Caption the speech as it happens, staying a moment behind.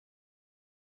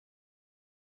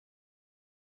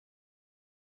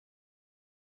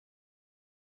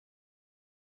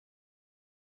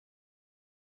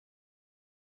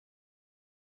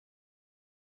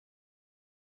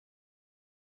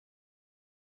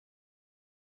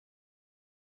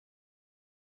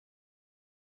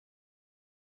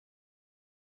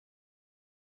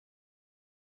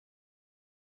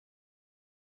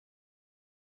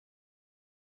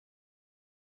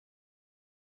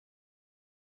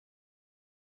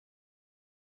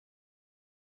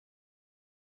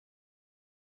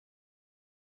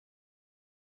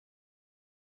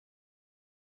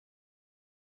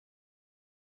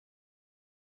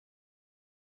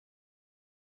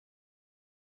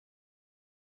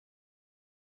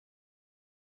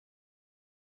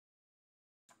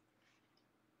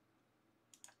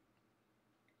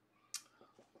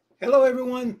Hello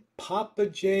everyone,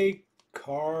 Papajay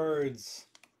Cards.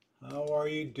 How are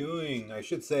you doing? I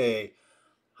should say,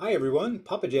 hi everyone,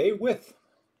 Papajay with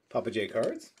Papajay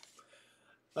Cards.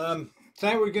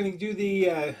 Tonight we're going to do the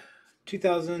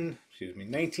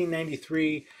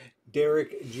 1993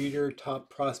 Derek Jeter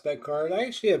Top Prospect card. I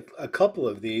actually have a couple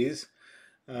of these.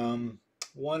 Um,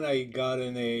 One I got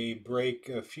in a break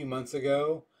a few months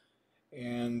ago,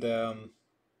 and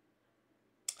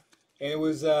it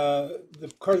was the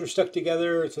cards were stuck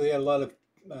together, so they had a lot of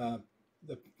uh,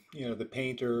 the the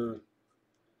paint or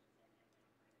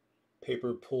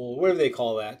paper pull, whatever they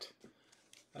call that.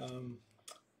 Um,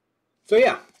 so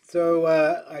yeah,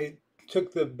 I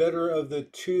took the better of the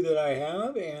two that I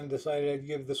have and decided I'd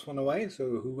give this one away.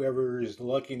 So whoever is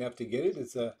lucky enough to get it,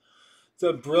 it's a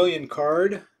brilliant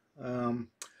card. Um,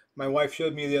 my wife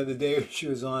showed me the other day she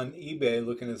was on eBay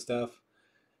looking at stuff,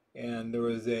 and there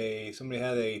was somebody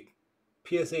had a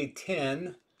PSA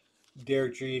 10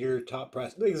 Derek Jeter top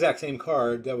price, the exact same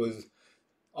card that was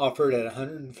offered at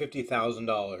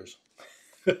 $150,000,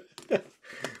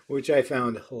 which I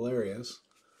found hilarious.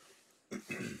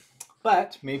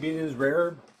 But maybe it is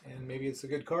rare and maybe it's a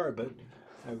good card, but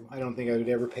I don't think I would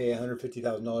ever pay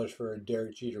 $150,000 for a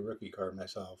Derek Jeter rookie card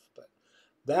myself. But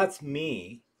that's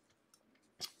me.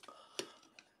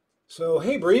 So,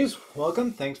 hey Breeze,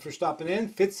 welcome. Thanks for stopping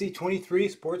in. Fitzy23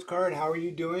 Sports Card, how are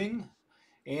you doing?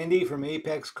 Andy from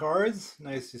Apex Cards,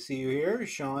 nice to see you here.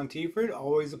 Sean Tieford,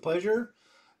 always a pleasure.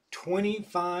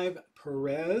 25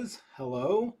 Perez,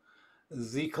 hello.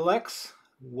 Z Collects,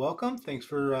 welcome. Thanks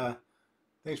for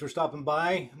stopping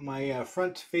by. My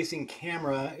front-facing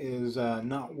camera is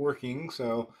not working,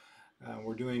 so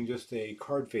we're doing just a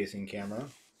card-facing camera.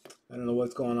 I don't know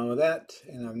what's going on with that,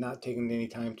 and I'm not taking any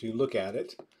time to look at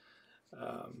it.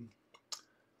 Um,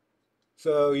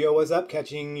 So, yo, what's up?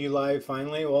 Catching you live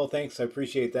finally. Well, thanks. I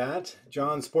appreciate that.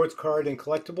 John, Sports Card and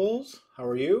Collectibles. How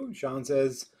are you? Sean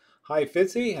says, hi,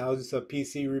 Fitzy. How's the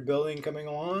PC rebuilding coming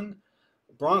along?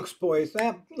 Bronx Boys.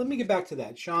 Let me get back to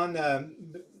that. Sean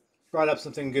brought up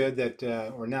something good that,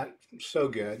 or not so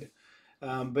good.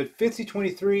 But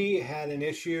Fitzy23 had an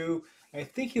issue. I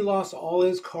think he lost all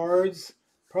his cards,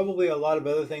 probably a lot of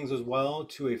other things as well,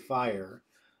 to a fire.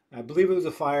 I believe it was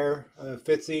a fire.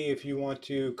 Fitzy, if you want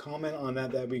to comment on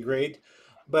that, that'd be great.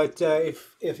 But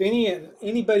if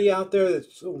anybody out there that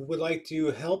would like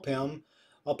to help him,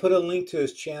 I'll put a link to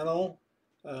his channel,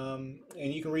 and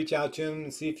you can reach out to him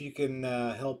and see if you can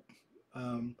help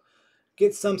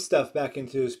get some stuff back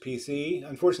into his PC.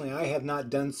 Unfortunately, I have not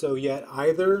done so yet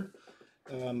either,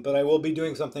 but I will be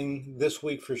doing something this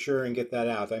week for sure and get that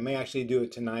out. I may actually do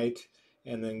it tonight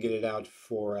and then get it out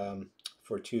for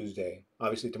Tuesday.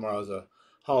 Obviously, tomorrow's a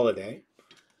holiday.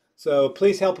 So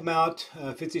please help him out.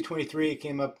 Fitzy23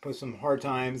 came up with some hard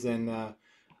times, and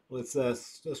let's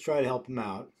try to help him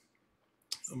out.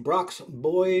 Brock's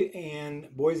Boys and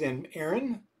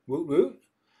Aaron, woot woot.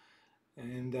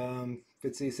 And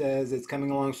Fitzy says it's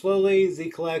coming along slowly.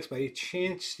 Z collects. By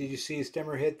chance, did you see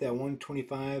Stemmer hit that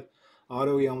 125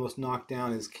 auto? He almost knocked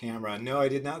down his camera. No, I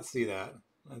did not see that.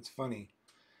 That's funny.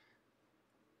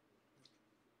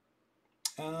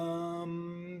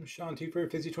 Sean Tiefer,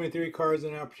 Fitzy23 cards,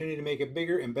 an opportunity to make it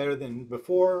bigger and better than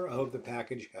before. I hope the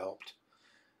package helped.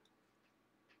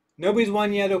 Nobody's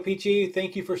won yet, Opeachy.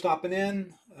 Thank you for stopping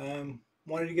in.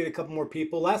 Wanted to get a couple more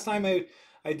people. Last time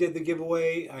I did the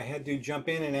giveaway, I had to jump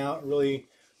in and out really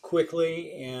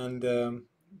quickly and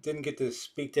didn't get to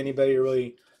speak to anybody or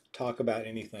really talk about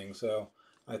anything. So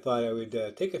I thought I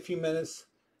would take a few minutes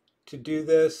to do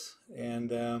this and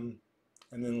then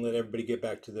let everybody get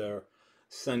back to their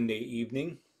Sunday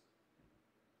evening.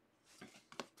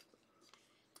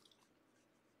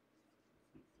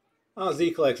 Oh,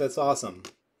 Z collects, that's awesome.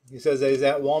 He says that he's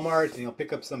at Walmart and he'll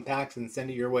pick up some packs and send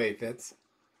it your way, Fitz.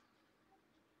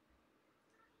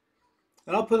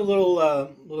 And I'll put a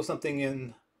little something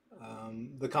in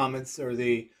the comments or um,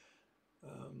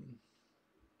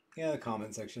 the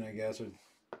comment section, I guess, or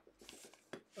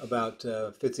about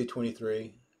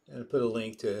Fitzy23, and I'll put a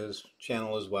link to his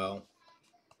channel as well.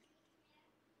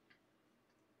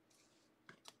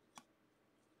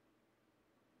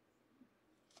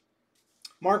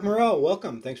 Mark Moreau,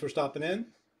 welcome. Thanks for stopping in.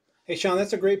 Hey, Sean,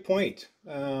 that's a great point.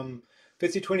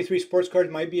 Fitzy23 Sports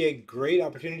Cards might be a great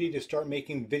opportunity to start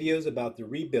making videos about the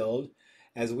rebuild,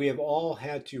 as we have all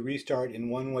had to restart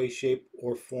in one way, shape,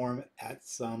 or form at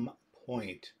some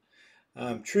point.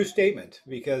 True statement,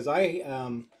 because I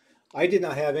did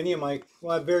not have any of my,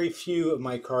 well, I have very few of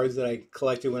my cards that I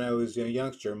collected when I was a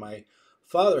youngster. My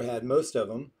father had most of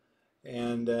them,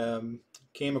 and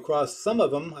came across some of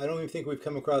them. I don't even think we've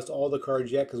come across all the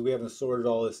cards yet because we haven't sorted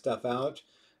all this stuff out.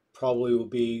 probably will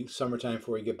be summertime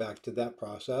before we get back to that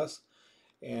process.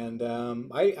 And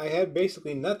I had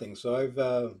basically nothing, so I've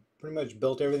pretty much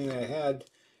built everything I had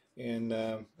in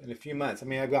a few months. I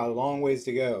mean, I've got a long ways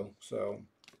to go. So,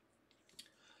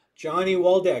 Johnny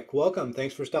Waldeck, welcome.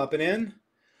 Thanks for stopping in.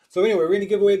 So anyway, we're going to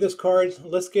give away this card.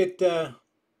 Let's get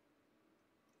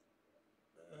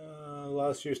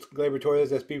last year's Gleyber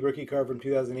Torres SB rookie card from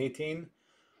 2018.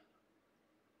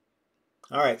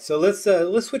 All right, so let's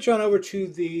switch on over to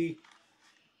the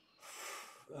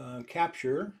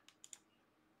capture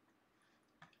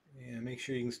and make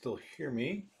sure you can still hear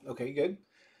me. Okay, good.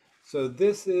 So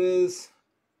this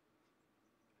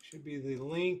should be the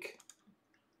link,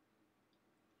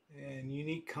 and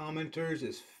unique commenters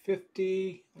is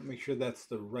 50. I'll make sure that's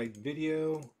the right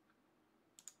video.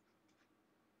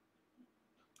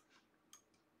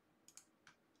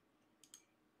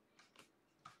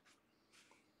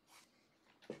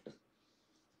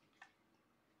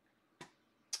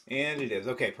 And it is.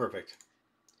 Okay, perfect.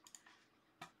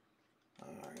 All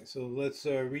right, so let's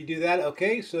redo that.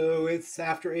 Okay, so it's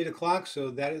after 8 o'clock,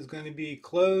 so that is going to be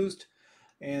closed.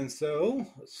 And so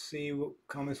let's see what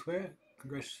comments were.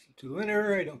 Congrats to the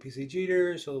winner. I don't PC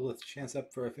Jeter, so let's chance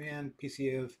up for a fan.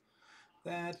 PC of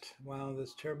that. Wow,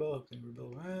 that's terrible.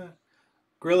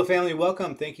 Gorilla family,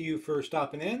 welcome. Thank you for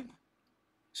stopping in.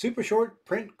 Super short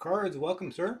print cards,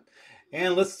 welcome, sir.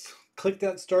 And let's click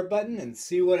that start button and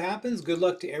see what happens. Good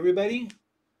luck to everybody.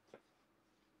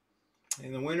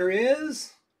 And the winner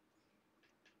is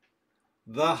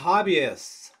the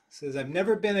Hobbyist. Says, I've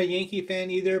never been a Yankee fan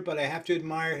either, but I have to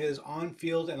admire his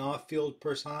on-field and off-field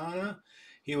persona.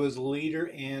 He was a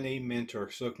leader and a mentor.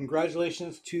 So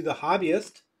congratulations to the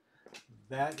Hobbyist.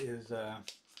 That is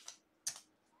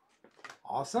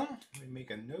awesome. Let me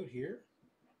make a note here.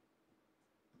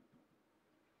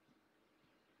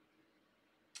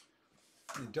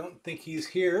 I don't think he's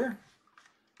here.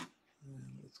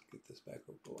 Let's get this back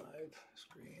over live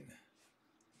screen.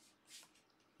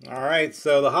 All right,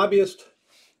 so the Hobbyist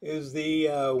is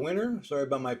the winner. Sorry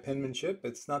about my penmanship.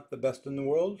 It's not the best in the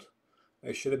world.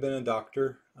 I should have been a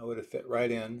doctor. I would have fit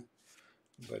right in.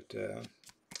 But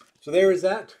so there is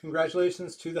that.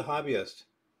 Congratulations to the Hobbyist.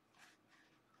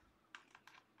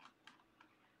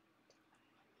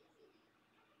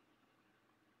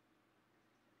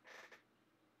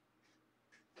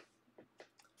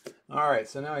 All right,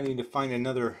 so now I need to find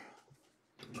another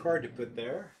card to put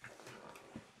there.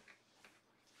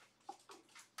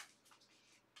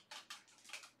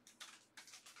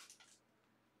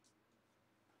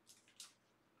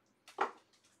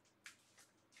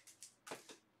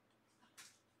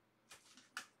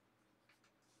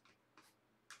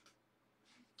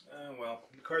 Well,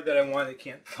 the card that I want I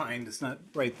can't find. It's not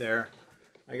right there.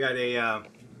 I got a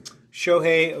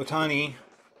Shohei Ohtani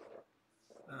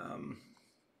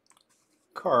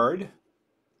card.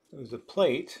 It was a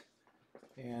plate,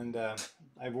 and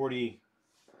I've already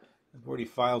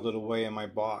filed it away in my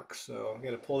box, so I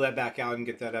got to pull that back out and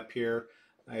get that up here.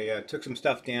 I took some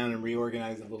stuff down and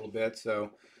reorganized it a little bit, so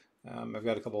I've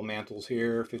got a couple of mantles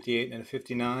here, 58 and a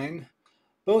 59.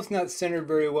 Both not centered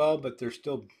very well, but they're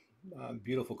still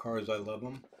beautiful cards. I love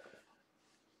them.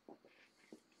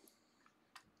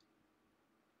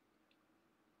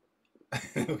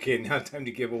 Okay, now time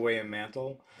to give away a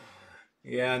mantle.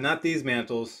 Yeah, not these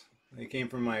mantles. They came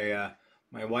from my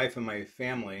my wife and my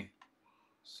family,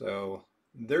 so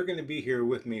they're going to be here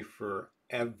with me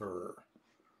forever.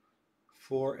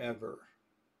 Forever.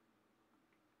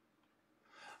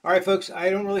 All right, folks, I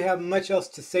don't really have much else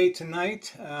to say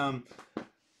tonight.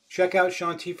 Check out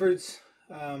Sean Tieford's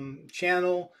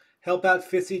channel, Help Out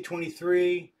Fitzy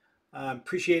 23.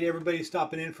 Appreciate everybody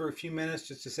stopping in for a few minutes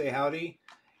just to say howdy.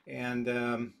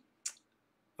 And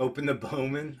open the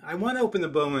Bowman. I want to open the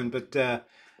Bowman, but I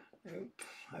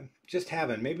just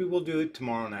haven't. Maybe we'll do it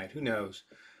tomorrow night. Who knows?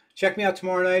 Check me out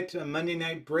tomorrow night. Monday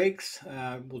Night Breaks.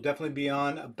 We'll definitely be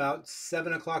on about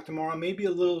 7 o'clock tomorrow. Maybe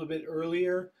a little bit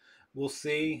earlier. We'll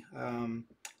see. I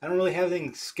don't really have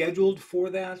anything scheduled for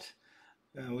that.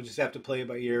 We'll just have to play it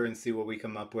by ear and see what we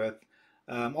come up with.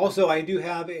 Also, I do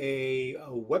have a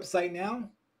website now.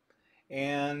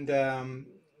 And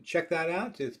check that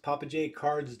out. It's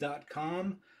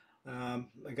papajaycards.com. I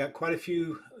got quite a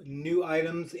few new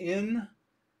items in,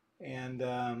 and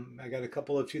I got a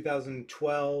couple of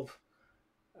 2012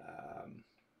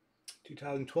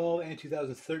 and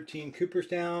 2013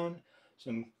 Cooperstown,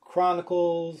 some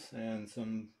Chronicles, and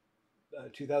some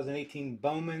 2018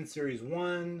 Bowman Series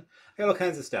 1. I got all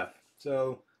kinds of stuff.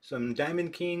 So some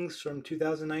Diamond Kings from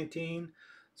 2019.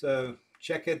 So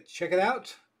check it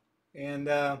out, and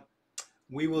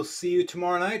We will see you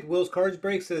tomorrow night. Will's Cards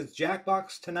Break says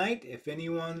Jackbox tonight if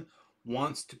anyone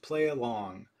wants to play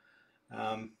along.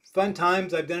 Fun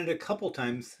times. I've done it a couple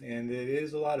times, and it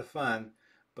is a lot of fun.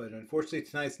 But unfortunately,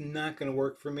 tonight's not going to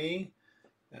work for me.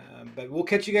 But we'll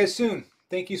catch you guys soon.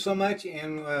 Thank you so much,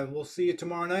 and we'll see you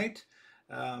tomorrow night.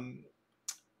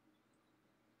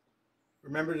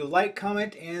 Remember to like,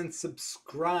 comment, and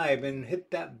subscribe, and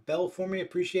hit that bell for me.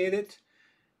 Appreciate it.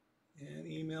 And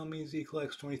email me,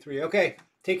 zclex23. Okay,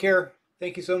 take care.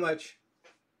 Thank you so much.